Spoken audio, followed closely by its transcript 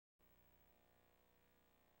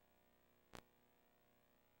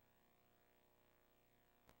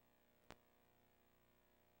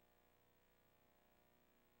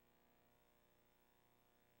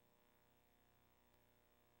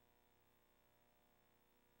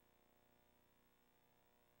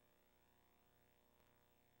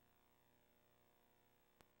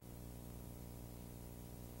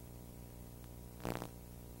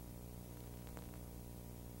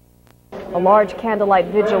A large candlelight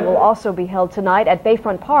vigil will also be held tonight at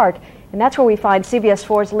Bayfront Park, and that's where we find CBS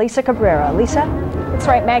 4's Lisa Cabrera. Lisa? That's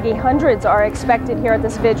right, Maggie. Hundreds are expected here at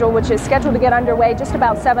this vigil, which is scheduled to get underway just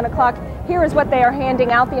about 7 o'clock. Here is what they are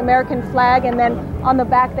handing out, the American flag, and then on the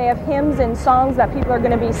back they have hymns and songs that people are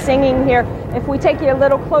going to be singing here. If we take you a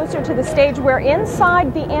little closer to the stage, we're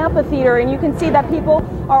inside the amphitheater, and you can see that people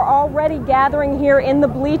are already gathering here in the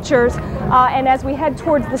bleachers. And as we head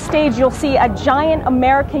towards the stage, you'll see a giant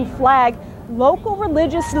American flag. Local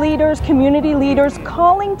religious leaders, community leaders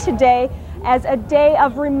calling today as a day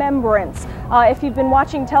of remembrance. If you've been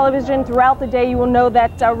watching television throughout the day, you will know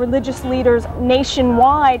that religious leaders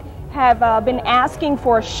nationwide have been asking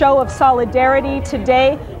for a show of solidarity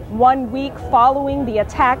today, 1 week following the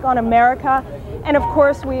attack on America. And of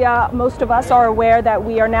course, most of us are aware that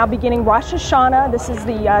we are now beginning Rosh Hashanah. This is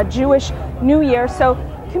the Jewish New Year. So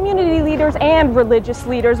community leaders and religious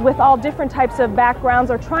leaders with all different types of backgrounds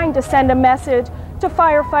are trying to send a message to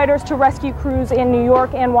firefighters, to rescue crews in New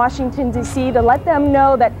York and Washington, D.C. to let them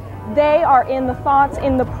know that they are in the thoughts,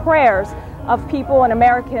 in the prayers of people and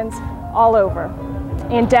Americans all over.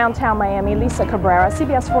 In downtown Miami, Lisa Cabrera,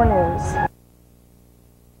 CBS 4 News.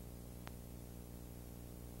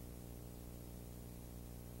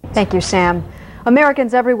 Thank you, Sam.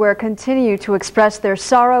 Americans everywhere continue to express their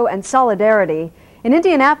sorrow and solidarity. In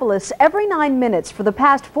Indianapolis, every 9 minutes for the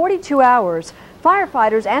past 42 hours,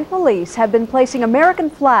 firefighters and police have been placing American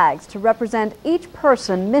flags to represent each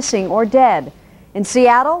person missing or dead. In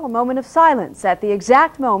Seattle, a moment of silence at the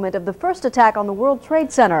exact moment of the first attack on the World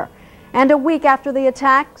Trade Center. And a week after the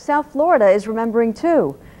attack, South Florida is remembering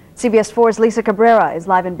too. CBS 4's Lisa Cabrera is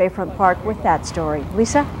live in Bayfront Park with that story.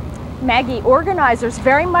 Lisa? Maggie, organizers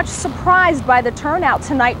very much surprised by the turnout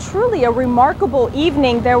tonight. Truly a remarkable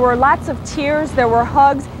evening. There were lots of tears, there were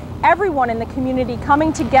hugs, everyone in the community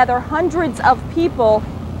coming together, hundreds of people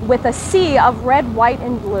with a sea of red, white,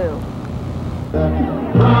 and blue.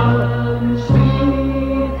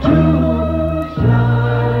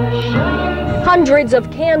 Hundreds of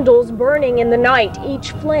candles burning in the night,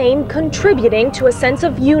 each flame contributing to a sense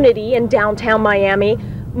of unity in downtown Miami.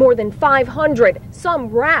 More than 500, some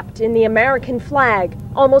wrapped in the American flag,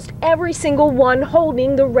 almost every single one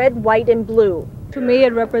holding the red, white, and blue. To me,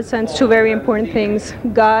 it represents two very important things: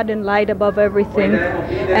 God and light above everything,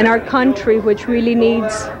 and our country, which really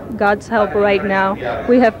needs God's help right now.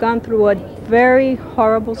 We have gone through a very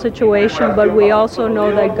horrible situation, but we also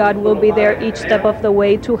know that God will be there each step of the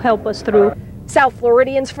way to help us through. South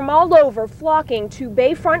Floridians from all over flocking to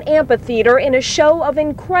Bayfront Amphitheater in a show of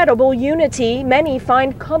incredible unity many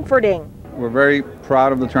find comforting. We're very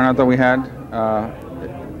proud of the turnout that we had.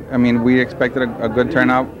 I mean, we expected a good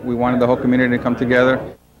turnout. We wanted the whole community to come together.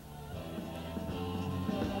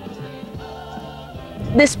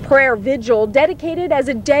 This prayer vigil dedicated as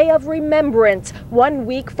a day of remembrance, 1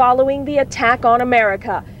 week following the attack on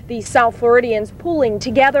America. These South Floridians pulling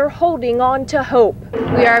together, holding on to hope.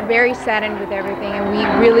 We are very saddened with everything, and we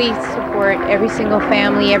really support every single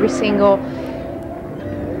family,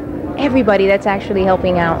 everybody that's actually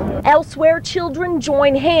helping out. Elsewhere, children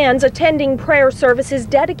join hands attending prayer services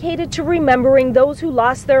dedicated to remembering those who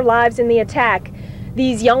lost their lives in the attack.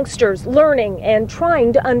 These youngsters learning and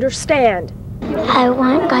trying to understand. I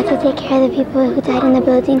want God to take care of the people who died in the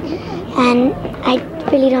building, and I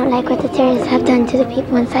really don't like what the terrorists have done to the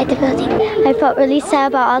people inside the building. I felt really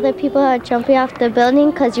sad about all the people who are jumping off the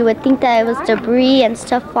building, because you would think that it was debris and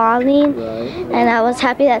stuff falling. And I was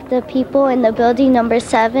happy that the people in the building number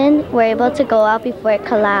 7 were able to go out before it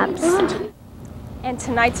collapsed. And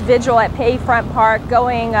tonight's vigil at Bayfront Park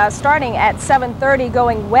starting at 7:30,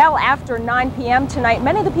 going well after 9 p.m. tonight.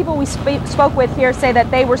 Many of the people we spoke with here say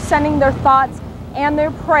that they were sending their thoughts and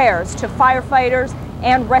their prayers to firefighters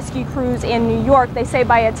and rescue crews in New York. They say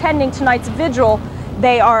by attending tonight's vigil,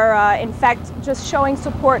 they are in fact just showing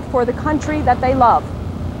support for the country that they love.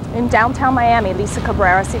 In downtown Miami, Lisa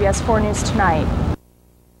Cabrera, CBS 4 News Tonight.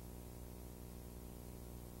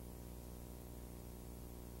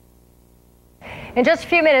 In just a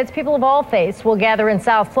few minutes, people of all faiths will gather in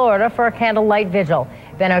South Florida for a candlelight vigil.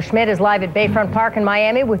 Benno Schmidt is live at Bayfront Park in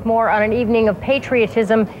Miami with more on an evening of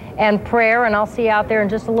patriotism and prayer, and I'll see you out there in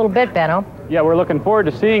just a little bit, Benno. Yeah, we're looking forward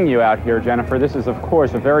to seeing you out here, Jennifer. This is, of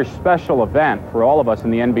course, a very special event for all of us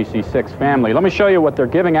in the NBC6 family. Let me show you what they're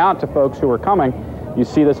giving out to folks who are coming. You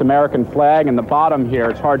see this American flag in the bottom here.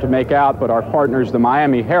 It's hard to make out, but our partners, the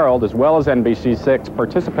Miami Herald, as well as NBC6,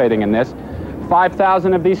 participating in this.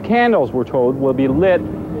 5,000 of these candles, we're told, will be lit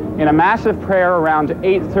in a massive prayer around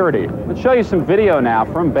 8:30. Let's show you some video now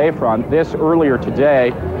from Bayfront. This earlier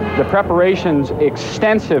today. The preparations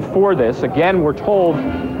extensive for this. Again, we're told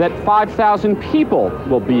that 5,000 people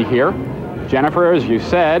will be here. Jennifer, as you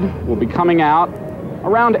said, will be coming out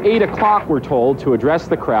around 8 o'clock, we're told, to address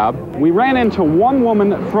the crowd. We ran into one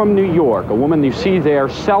woman from New York, a woman you see there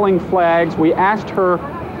selling flags. We asked her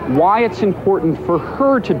why it's important for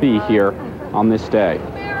her to be here on this day.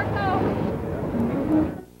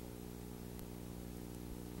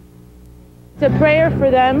 It's a prayer for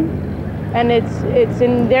them, and it's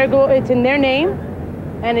in their name,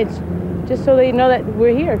 and it's just so they know that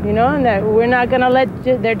we're here, you know, and that we're not gonna let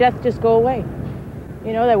their death just go away.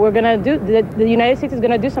 You know, that we're gonna do, that the United States is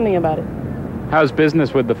gonna do something about it. How's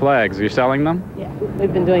business with the flags? Are you selling them? Yeah,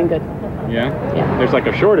 we've been doing good. Yeah? Yeah. There's like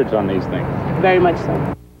a shortage on these things. Very much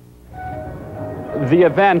so. The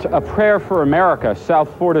event, A Prayer for America,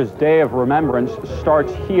 South Florida's Day of Remembrance,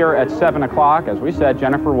 starts here at 7 o'clock. As we said,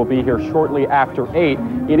 Jennifer will be here shortly after 8.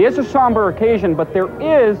 It is a somber occasion, but there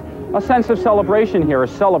is a sense of celebration here, a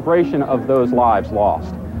celebration of those lives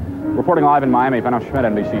lost. Reporting live in Miami, Benno Schmidt,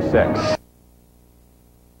 NBC6.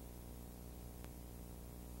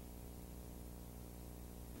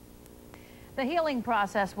 The healing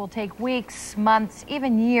process will take weeks, months,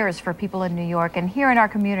 even years for people in New York and here in our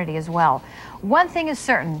community as well. One thing is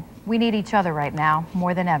certain, we need each other right now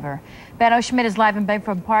more than ever. Benno Schmidt is live in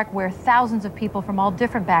Bayfront Park, where thousands of people from all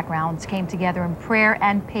different backgrounds came together in prayer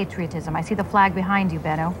and patriotism. I see the flag behind you,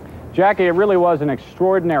 Benno. Jackie, it really was an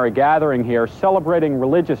extraordinary gathering here, celebrating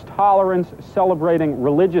religious tolerance, celebrating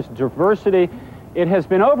religious diversity. It has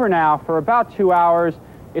been over now for about 2 hours.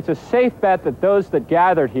 It's a safe bet that those that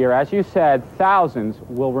gathered here, as you said, thousands,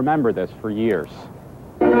 will remember this for years.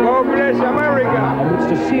 God bless America!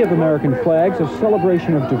 Amidst a sea of American flags, a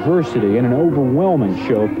celebration of diversity and an overwhelming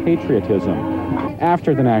show of patriotism.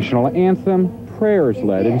 After the national anthem, prayers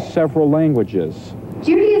led in several languages.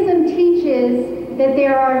 Judaism teaches that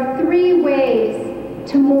there are 3 ways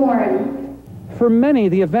to mourn. For many,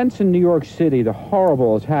 the events in New York City, the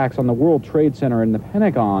horrible attacks on the World Trade Center and the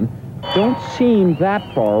Pentagon, don't seem that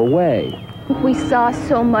far away. We saw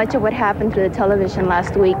so much of what happened through the television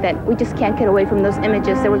last week that we just can't get away from those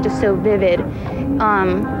images that were just so vivid.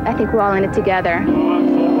 I think we're all in it together.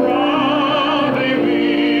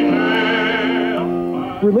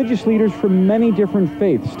 Religious leaders from many different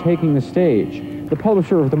faiths taking the stage. The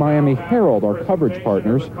publisher of the Miami Herald, our coverage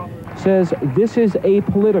partners, says this is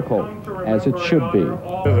apolitical, as it should be.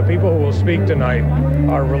 The people who will speak tonight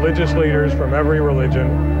are religious leaders from every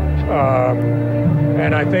religion.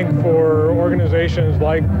 And I think for organizations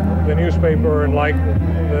like the newspaper and like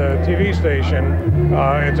the TV station,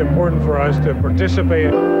 it's important for us to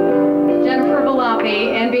participate. Jennifer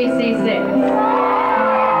Valapi, NBC6.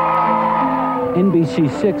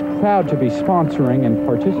 NBC6 proud to be sponsoring and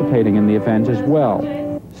participating in the event as well.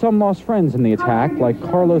 Some lost friends in the attack, like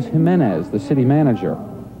Carlos Jimenez, the city manager.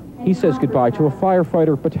 He says goodbye to a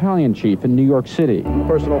firefighter battalion chief in New York City.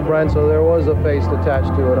 Personal friend, so there was a face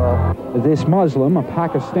attached to it all. This Muslim, a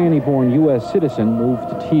Pakistani-born U.S. citizen, moved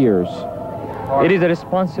to tears. It is the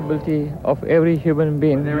responsibility of every human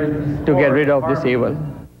being to get rid of this evil.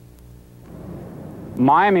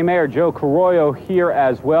 Miami Mayor Joe Carroyo here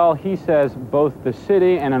as well. He says both the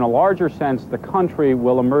city and in a larger sense the country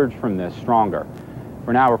will emerge from this stronger.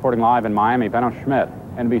 For now, reporting live in Miami, Benno Schmidt,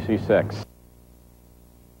 NBC6.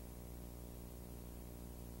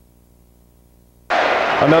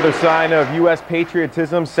 Another sign of U.S.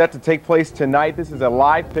 patriotism set to take place tonight. This is a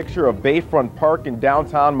live picture of Bayfront Park in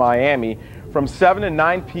downtown Miami. From 7 to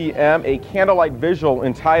 9 p.m., a candlelight vigil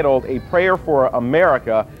entitled A Prayer for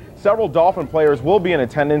America. Several Dolphin players will be in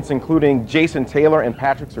attendance, including Jason Taylor and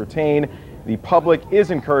Patrick Surtain. The public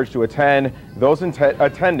is encouraged to attend. Those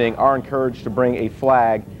attending are encouraged to bring a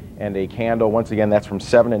flag and a candle. Once again, that's from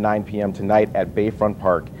 7 to 9 p.m. tonight at Bayfront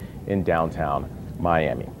Park in downtown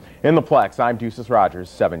Miami. In the Plex, I'm Deuces Rogers,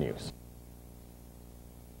 7 News.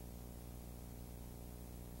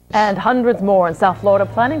 And hundreds more in South Florida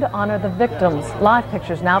planning to honor the victims. Live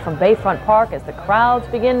pictures now from Bayfront Park as the crowds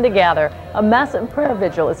begin to gather. A massive prayer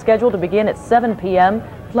vigil is scheduled to begin at 7 p.m.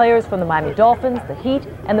 Players from the Miami Dolphins, the Heat,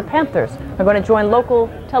 and the Panthers are going to join local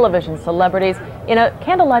television celebrities in a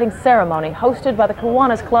candle-lighting ceremony hosted by the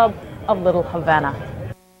Kiwanis Club of Little Havana.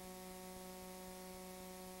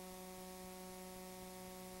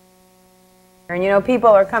 And you know, people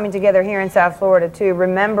are coming together here in South Florida too,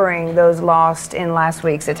 remembering those lost in last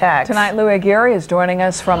week's attacks. Tonight, Louis Aguirre is joining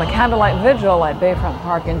us from a candlelight vigil at Bayfront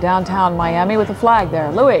Park in downtown Miami with a flag there.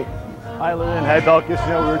 Louis. Hi, Lou, and hey, Belkis.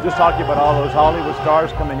 You know, we were just talking about all those Hollywood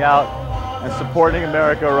stars coming out and supporting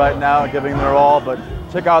America right now, giving their all. But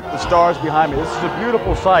check out the stars behind me. This is a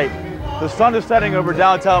beautiful sight. The sun is setting over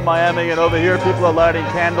downtown Miami, and over here people are lighting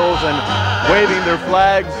candles and waving their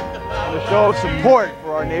flags in a show of support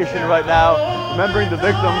for our nation right now, remembering the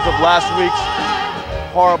victims of last week's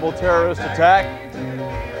horrible terrorist attack.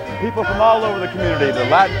 People from all over the community, the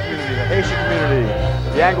Latin community, the Haitian community,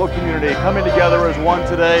 the Anglo community, coming together as one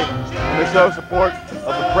today in the show of support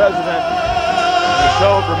of the president, in a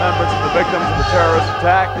show of remembrance of the victims of the terrorist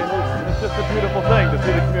attack. And it's just a beautiful thing to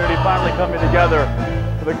see the community finally coming together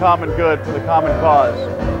for the common good, for the common cause.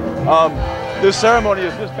 This ceremony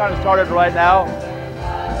has just kind of started right now.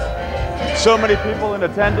 So many people in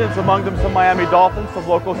attendance, among them some Miami Dolphins, some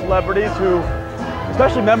local celebrities who,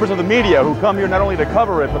 especially members of the media who come here not only to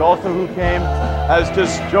cover it, but also who came as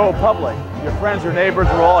just Joe Public. Your friends, your neighbors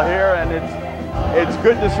are all here, and it's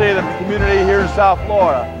good to see that the community here in South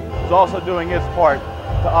Florida is also doing its part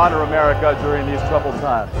to honor America during these troubled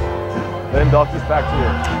times. Then Doctors, back to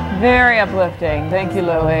you. Very uplifting. Thank you,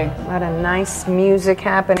 Louie. A lot of nice music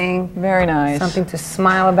happening. Very nice. Something to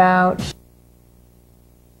smile about.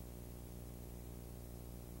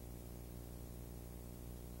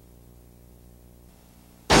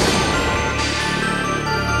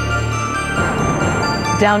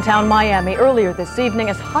 Downtown Miami earlier this evening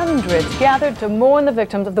as hundreds gathered to mourn the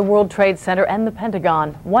victims of the World Trade Center and the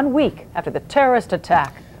Pentagon 1 week after the terrorist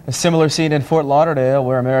attack. A similar scene in Fort Lauderdale,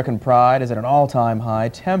 where American pride is at an all-time high,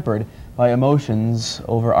 tempered by emotions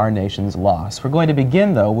over our nation's loss. We're going to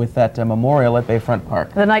begin, though, with that memorial at Bayfront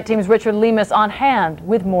Park. The night team's Richard Lemus on hand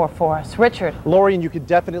with more for us. Richard. Lori, and you could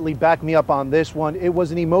definitely back me up on this one. It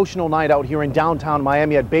was an emotional night out here in downtown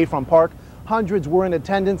Miami at Bayfront Park. Hundreds were in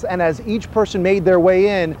attendance, and as each person made their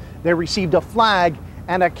way in, they received a flag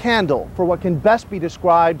and a candle for what can best be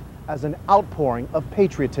described as an outpouring of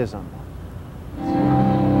patriotism.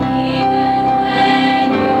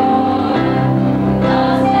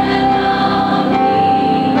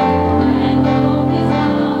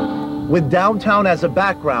 With downtown as a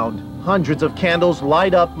background, hundreds of candles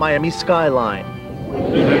light up Miami's skyline.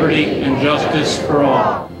 Liberty and justice for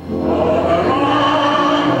all.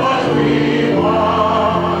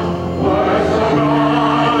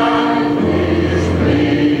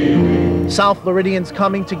 South Floridians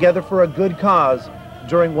coming together for a good cause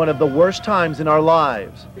during one of the worst times in our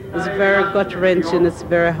lives. It's very gut-wrenching, it's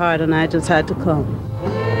very hard, and I just had to come.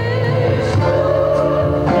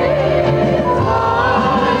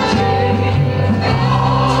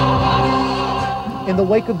 In the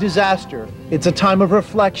wake of disaster, it's a time of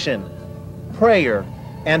reflection, prayer,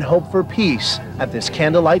 and hope for peace at this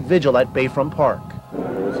candlelight vigil at Bayfront Park.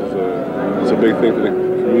 It's a big thing for the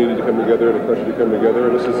community to come together and the country to come together,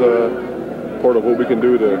 and this is part of what we can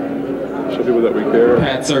do to show people that we care.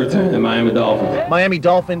 Pat Surtain, the Miami Dolphins. Miami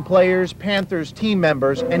Dolphin players, Panthers team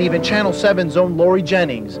members, and even Channel 7's own Lori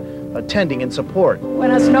Jennings attending in support.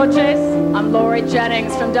 Buenas noches. I'm Lori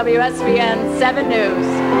Jennings from WSVN 7 News.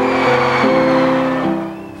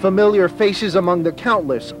 Familiar faces among the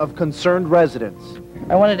countless of concerned residents.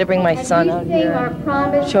 I wanted to bring my son out here,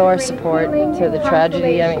 show our support to the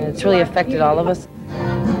tragedy. I mean, it's really affected all of us.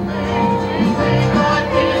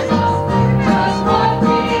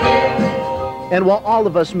 And while all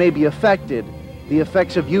of us may be affected, the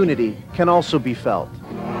effects of unity can also be felt.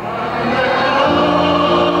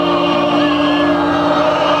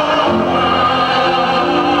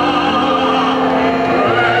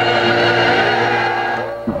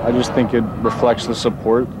 I just think it reflects the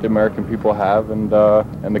support the American people have and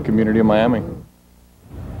the community of Miami.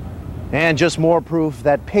 And just more proof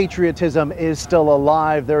that patriotism is still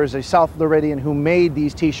alive. There is a South Floridian who made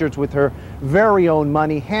these t-shirts with her very own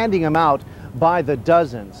money, handing them out by the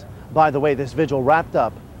dozens. By the way, this vigil wrapped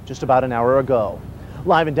up just about an hour ago.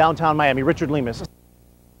 Live in downtown Miami, Richard Lemus.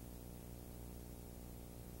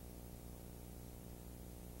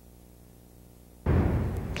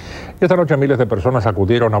 Esta noche miles de personas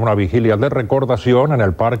acudieron a una vigilia de recordación en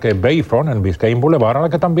el parque Bayfront en Biscayne Boulevard, a la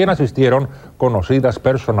que también asistieron conocidas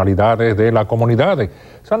personalidades de la comunidad.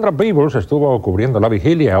 Sandra Peebles estuvo cubriendo la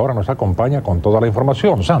vigilia y ahora nos acompaña con toda la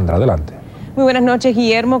información. Sandra, adelante. Muy buenas noches,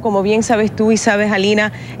 Guillermo. Como bien sabes tú y sabes,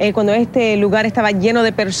 Alina, cuando este lugar estaba lleno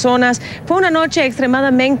de personas, fue una noche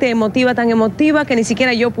extremadamente emotiva, tan emotiva que ni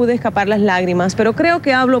siquiera yo pude escapar las lágrimas. Pero creo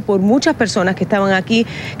que hablo por muchas personas que estaban aquí,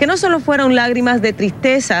 que no solo fueron lágrimas de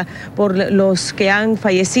tristeza por los que han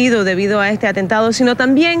fallecido debido a este atentado, sino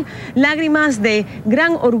también lágrimas de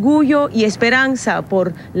gran orgullo y esperanza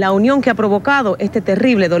por la unión que ha provocado este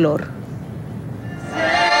terrible dolor.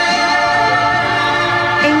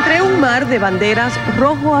 Entre un mar de banderas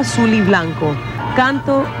rojo, azul y blanco,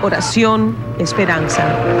 Canto, oración, esperanza.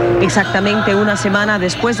 Exactamente una semana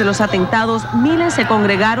después de los atentados, miles se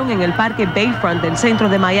congregaron en el Parque Bayfront del centro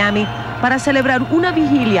de Miami para celebrar una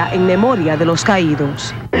vigilia en memoria de los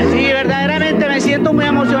caídos. Sí, verdaderamente me siento muy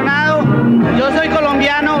emocionado. Yo soy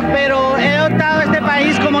colombiano, pero he adoptado este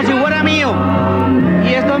país como si fuera mío.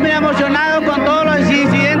 Y estoy muy emocionado con todos los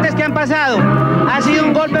incidentes que han pasado. Ha sido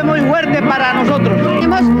un golpe muy fuerte para nosotros.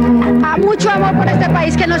 Tenemos mucho amor por este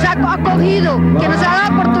país que nos ha acogido, que nos ha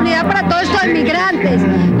dado oportunidad para todos estos inmigrantes.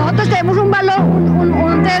 Nosotros tenemos un valor,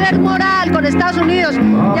 un deber moral con Estados Unidos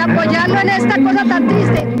de apoyarlo en esta cosa tan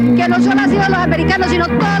triste, que no solo han sido los americanos, sino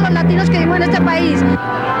todos los latinos que vivimos en este país.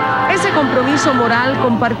 Ese compromiso moral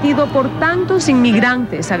compartido por tantos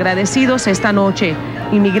inmigrantes agradecidos esta noche.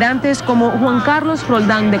 Inmigrantes como Juan Carlos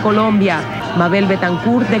Roldán de Colombia, Mabel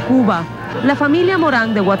Betancourt de Cuba, la familia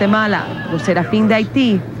Morán de Guatemala, los Serafín de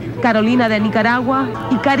Haití, Carolina de Nicaragua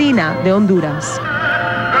y Karina de Honduras.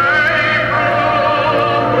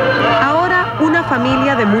 Ahora una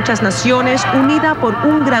familia de muchas naciones unida por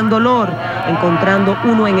un gran dolor, encontrando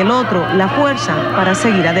uno en el otro la fuerza para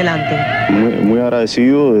seguir adelante. Muy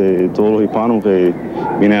agradecido de todos los hispanos que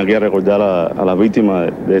vienen aquí a recordar a las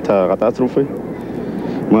víctimas de esta catástrofe.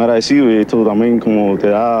 Muy agradecido, y esto también como te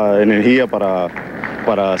da energía para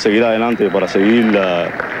seguir adelante, para seguir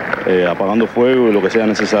apagando fuego y lo que sea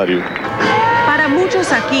necesario. Para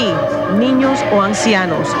muchos aquí, niños o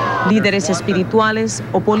ancianos, líderes espirituales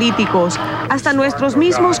o políticos, hasta nuestros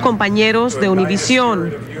mismos compañeros de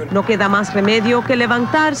Univisión, no queda más remedio que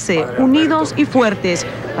levantarse unidos y fuertes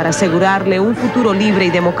para asegurarle un futuro libre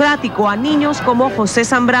y democrático a niños como José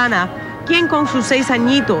Zambrana, quien con sus 6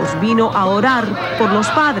 añitos vino a orar por los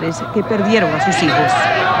padres que perdieron a sus hijos.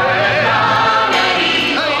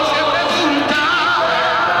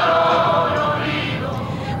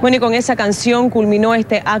 Bueno, y con esa canción culminó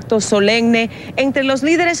este acto solemne. Entre los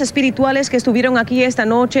líderes espirituales que estuvieron aquí esta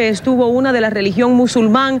noche estuvo una de la religión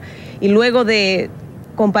musulmán, y luego de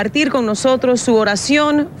compartir con nosotros su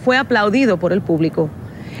oración fue aplaudido por el público.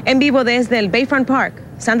 En vivo desde el Bayfront Park,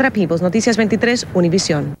 Sandra Peebles, Noticias 23,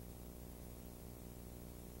 Univisión.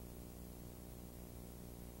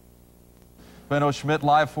 Benno Schmidt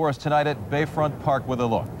live for us tonight at Bayfront Park with a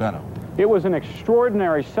look. Benno. It was an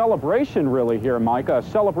extraordinary celebration really here, Micah, a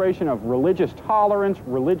celebration of religious tolerance,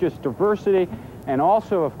 religious diversity, and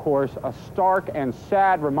also, of course, a stark and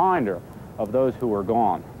sad reminder of those who are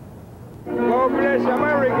gone. God bless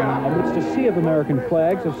America! Amidst a sea of American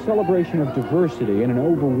flags, a celebration of diversity and an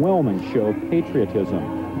overwhelming show of patriotism.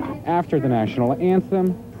 After the national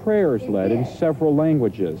anthem, prayers led in several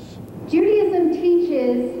languages. Judaism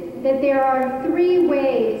teaches that there are 3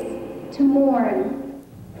 ways to mourn.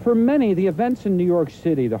 For many, the events in New York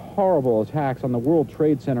City, the horrible attacks on the World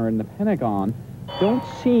Trade Center and the Pentagon, don't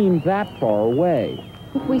seem that far away.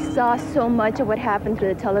 We saw so much of what happened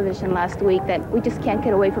through the television last week that we just can't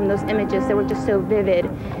get away from those images that were just so vivid.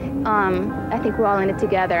 I think we're all in it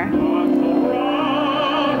together.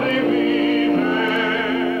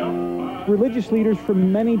 Religious leaders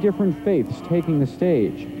from many different faiths taking the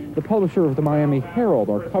stage. The publisher of the Miami Herald,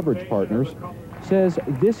 our coverage partners, says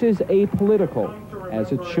this is apolitical,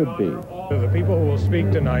 as it should be. The people who will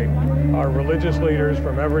speak tonight are religious leaders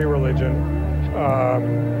from every religion.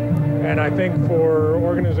 And I think for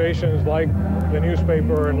organizations like the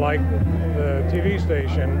newspaper and like the TV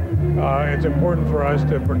station, it's important for us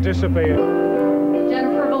to participate.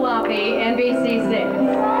 Jennifer Valapi,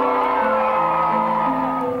 NBC6.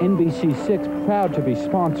 NBC6 proud to be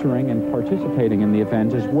sponsoring and participating in the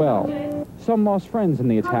event as well. Some lost friends in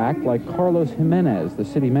the attack, like Carlos Jimenez, the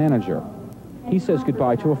city manager. He says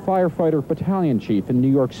goodbye to a firefighter battalion chief in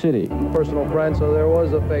New York City. Personal friend, so there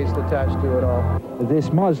was a face attached to it all.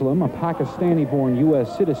 This Muslim, a Pakistani-born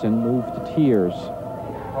U.S. citizen, moved to tears.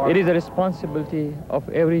 It is a responsibility of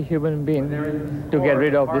every human being to get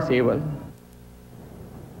rid of this evil.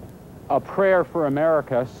 A prayer for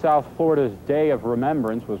America, South Florida's Day of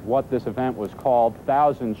Remembrance, was what this event was called.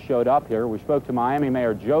 Thousands showed up here. We spoke to Miami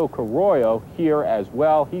Mayor Joe Carroyo here as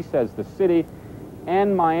well. He says the city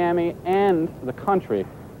and Miami and the country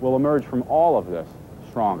will emerge from all of this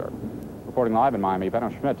stronger. Reporting live in Miami, Benno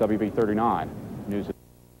Schmidt, WB39 News.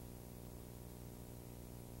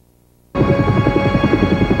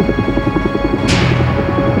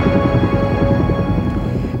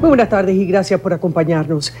 Muy buenas tardes y gracias por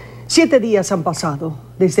acompañarnos. 7 días han pasado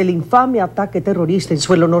desde el infame ataque terrorista en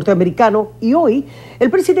suelo norteamericano y hoy el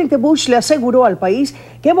presidente Bush le aseguró al país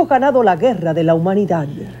que hemos ganado la guerra de la humanidad.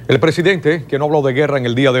 El presidente, que no habló de guerra en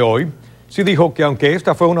el día de hoy, sí dijo que aunque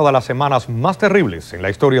esta fue una de las semanas más terribles en la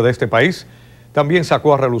historia de este país, también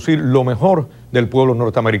sacó a relucir lo mejor del pueblo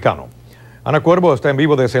norteamericano. Ana Cuervo está en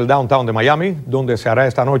vivo desde el downtown de Miami, donde se hará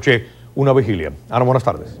esta noche una vigilia. Ana, buenas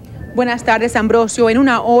tardes. Buenas tardes, Ambrosio. En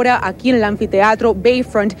una hora, aquí en el anfiteatro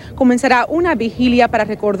Bayfront, comenzará una vigilia para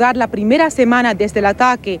recordar la primera semana desde el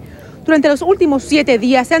ataque. Durante los últimos 7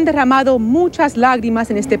 días se han derramado muchas lágrimas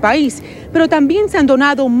en este país, pero también se han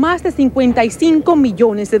donado más de 55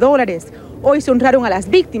 millones de dólares. Hoy se honraron a las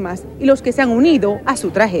víctimas y los que se han unido a su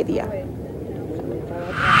tragedia.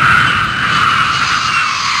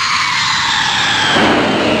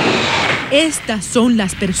 Estas son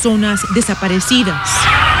las personas desaparecidas.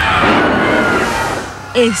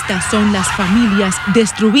 Estas son las familias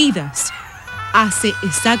destruidas hace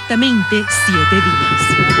exactamente 7 días.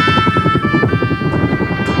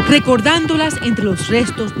 Recordándolas entre los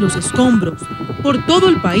restos, los escombros, por todo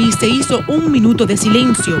el país se hizo un minuto de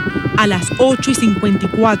silencio a las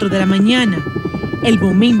 8:54 de la mañana, el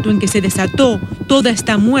momento en que se desató toda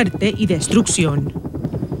esta muerte y destrucción.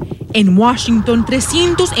 En Washington,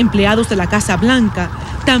 300 empleados de la Casa Blanca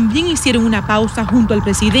también hicieron una pausa junto al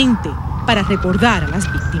presidente para recordar a las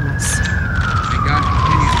víctimas.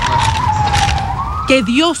 Que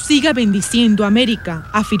Dios siga bendiciendo a América,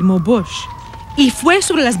 afirmó Bush. Y fue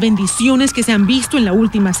sobre las bendiciones que se han visto en la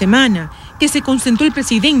última semana que se concentró el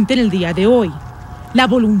presidente en el día de hoy. La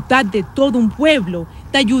voluntad de todo un pueblo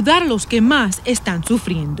de ayudar a los que más están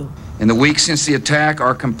sufriendo. In the weeks since the attack,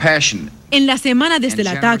 our compassionate En la semana desde el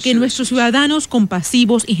ataque, nuestros ciudadanos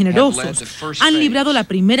compasivos y generosos han librado la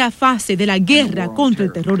primera fase de la guerra contra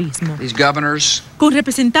el terrorismo. Con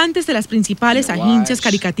representantes de las principales agencias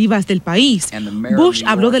caritativas del país, Bush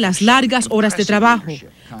habló de las largas horas de trabajo,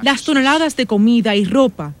 las toneladas de comida y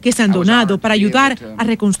ropa que se han donado para ayudar a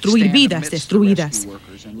reconstruir vidas destruidas,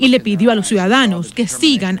 y le pidió a los ciudadanos que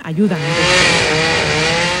sigan ayudando.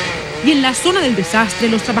 Y en la zona del desastre,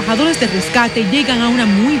 los trabajadores de rescate llegan a una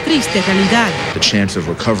muy triste realidad.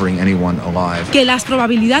 Que las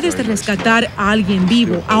probabilidades de rescatar a alguien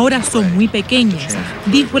vivo ahora son muy pequeñas,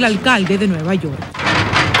 dijo el alcalde de Nueva York.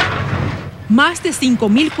 Más de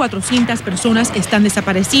 5.400 personas están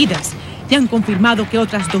desaparecidas y han confirmado que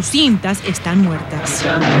otras 200 están muertas.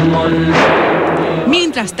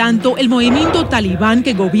 Mientras tanto, el movimiento talibán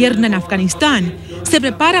que gobierna en Afganistán se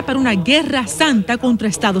prepara para una guerra santa contra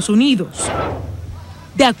Estados Unidos.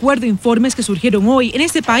 De acuerdo a informes que surgieron hoy en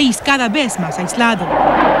ese país cada vez más aislado.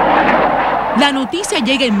 La noticia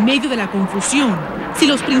llega en medio de la confusión si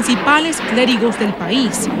los principales clérigos del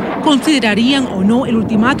país considerarían o no el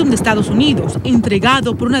ultimátum de Estados Unidos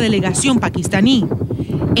entregado por una delegación pakistaní.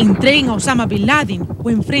 Entreguen a Osama Bin Laden o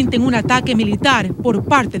enfrenten un ataque militar por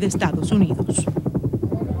parte de Estados Unidos.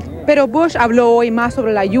 Pero Bush habló hoy más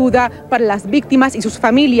sobre la ayuda para las víctimas y sus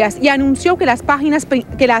familias y anunció que las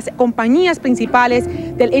compañías principales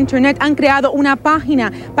del Internet han creado una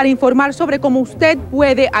página para informar sobre cómo usted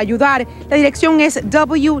puede ayudar. La dirección es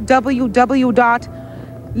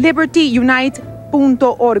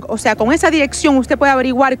www.libertyunite.org. O sea, con esa dirección usted puede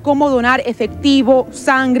averiguar cómo donar efectivo,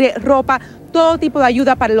 sangre, ropa, todo tipo de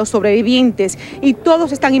ayuda para los sobrevivientes, y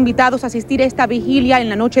todos están invitados a asistir a esta vigilia en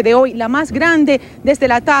la noche de hoy, la más grande desde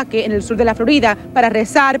el ataque en el sur de la Florida, para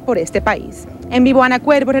rezar por este país. En vivo, Ana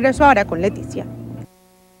Cuervo, regreso ahora con Leticia.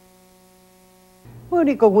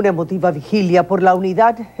 Bueno, y con una emotiva vigilia por la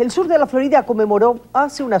unidad, el sur de la Florida conmemoró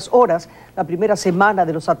hace unas horas la primera semana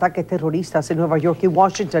de los ataques terroristas en Nueva York y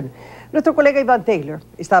Washington. Nuestro colega Iván Taylor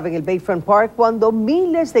estaba en el Bayfront Park cuando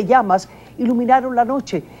miles de llamas iluminaron la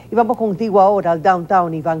noche. Y vamos contigo ahora al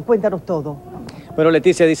downtown, Iván. Cuéntanos todo. Bueno,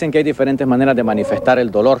 Leticia, dicen que hay diferentes maneras de manifestar el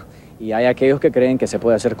dolor. Y hay aquellos que creen que se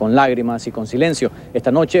puede hacer con lágrimas y con silencio. Esta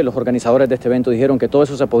noche los organizadores de este evento dijeron que todo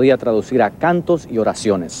eso se podía traducir a cantos y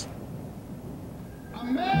oraciones.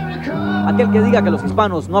 Aquel que diga que los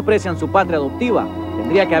hispanos no aprecian su patria adoptiva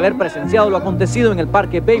tendría que haber presenciado lo acontecido en el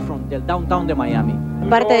parque Bayfront del downtown de Miami.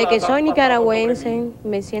 Aparte de que soy nicaragüense,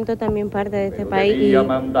 me siento también parte de este país y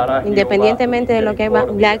independientemente de lo que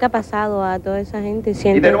le haya pasado a toda esa gente,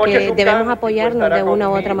 siento que debemos apoyarnos de una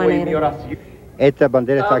u otra manera. Esta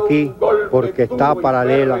bandera está aquí porque está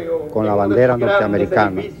paralela con la bandera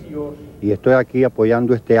norteamericana. Y estoy aquí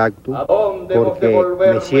apoyando este acto porque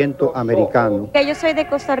me siento americano. Yo soy de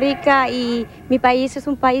Costa Rica y mi país es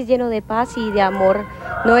un país lleno de paz y de amor.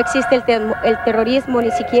 No existe el terrorismo,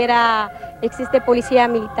 ni siquiera existe policía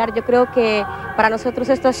militar. Yo creo que para nosotros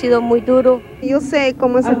esto ha sido muy duro. Yo sé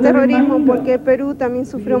cómo es el terrorismo porque Perú también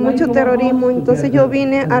sufrió mucho terrorismo, entonces yo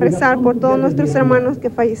vine a rezar por todos nuestros hermanos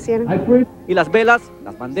que fallecieron. Y las velas,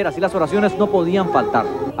 las banderas y las oraciones no podían faltar,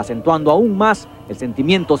 acentuando aún más el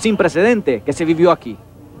sentimiento sin precedente que se vivió aquí.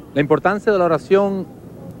 La importancia de la oración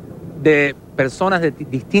de personas de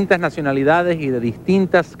distintas nacionalidades y de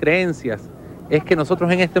distintas creencias es que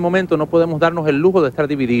nosotros en este momento no podemos darnos el lujo de estar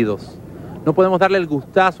divididos. No podemos darle el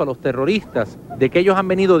gustazo a los terroristas de que ellos han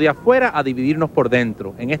venido de afuera a dividirnos por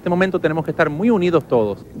dentro. En este momento tenemos que estar muy unidos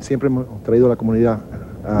todos. Siempre hemos traído a la comunidad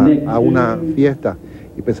a una fiesta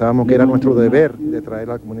y pensábamos que era nuestro deber de traer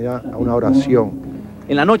a la comunidad a una oración.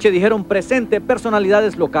 En la noche dijeron presente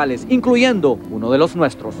personalidades locales, incluyendo uno de los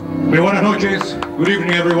nuestros. Muy buenas noches. Good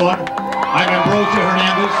evening, everyone. I'm Ambrosio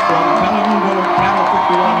Hernández from Telemundo Channel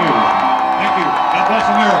 51 News. Thank you. God bless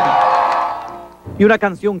America. Y una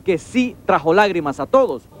canción que sí trajo lágrimas a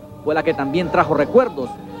todos fue la que también trajo recuerdos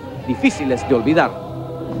difíciles de olvidar.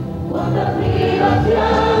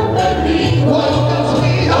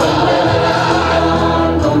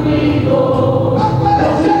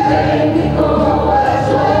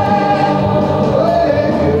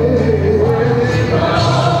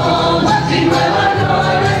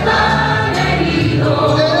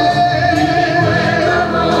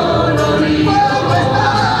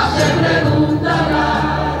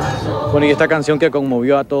 Bueno, y esta canción que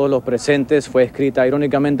conmovió a todos los presentes fue escrita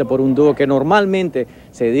irónicamente por un dúo que normalmente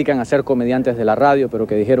se dedican a ser comediantes de la radio, pero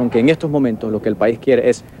que dijeron que en estos momentos lo que el país quiere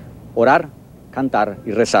es orar, cantar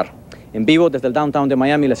y rezar. En vivo desde el downtown de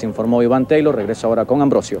Miami les informó Iván Taylor. Regreso ahora con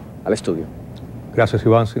Ambrosio al estudio. Gracias,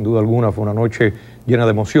 Iván. Sin duda alguna fue una noche llena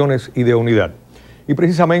de emociones y de unidad. Y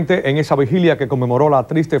precisamente en esa vigilia que conmemoró la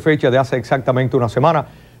triste fecha de hace exactamente una semana,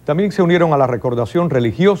 también se unieron a la recordación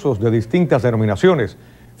religiosos de distintas denominaciones,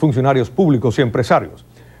 funcionarios públicos y empresarios.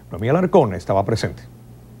 Noemí Alarcón estaba presente.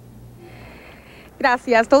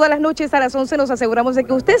 Gracias. Todas las noches a las 11 nos aseguramos de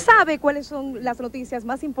que usted sabe cuáles son las noticias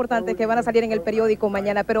más importantes que van a salir en el periódico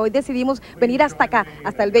mañana, pero hoy decidimos venir hasta acá,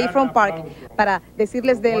 hasta el Bayfront Park, para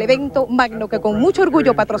decirles del evento magno que con mucho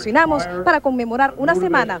orgullo patrocinamos para conmemorar una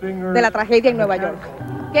semana de la tragedia en Nueva York.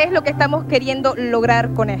 ¿Qué es lo que estamos queriendo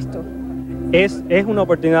lograr con esto? Es una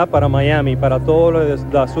oportunidad para Miami, para todos los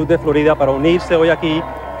de la sur de Florida, para unirse hoy aquí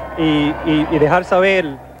y dejar saber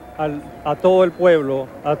a todo el pueblo,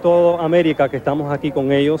 a toda América que estamos aquí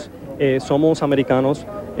con ellos. Somos americanos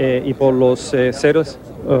y por los seres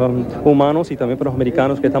humanos y también por los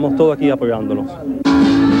americanos que estamos todos aquí apoyándolos.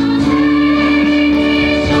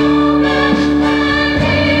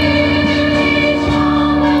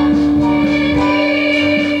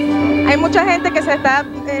 Hay mucha gente que se está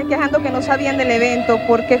quejando que no sabían del evento.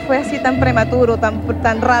 ¿Por qué fue así tan prematuro,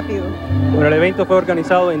 tan rápido? Bueno, el evento fue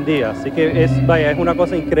organizado en días, así que es una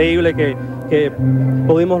cosa increíble que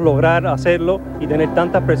pudimos lograr hacerlo y tener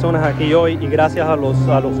tantas personas aquí hoy, y gracias a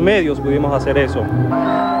los medios pudimos hacer eso.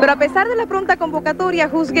 Pero a pesar de la pronta convocatoria,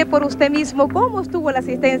 juzgue por usted mismo cómo estuvo la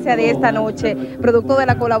asistencia de esta noche, producto de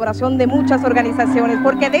la colaboración de muchas organizaciones,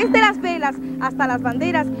 porque desde las velas hasta las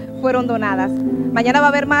banderas fueron donadas. Mañana va a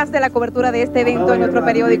haber más de la cobertura de este evento en nuestro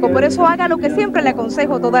periódico, por eso haga lo que siempre le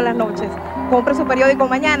aconsejo todas las noches. Compre su periódico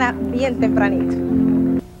mañana bien tempranito.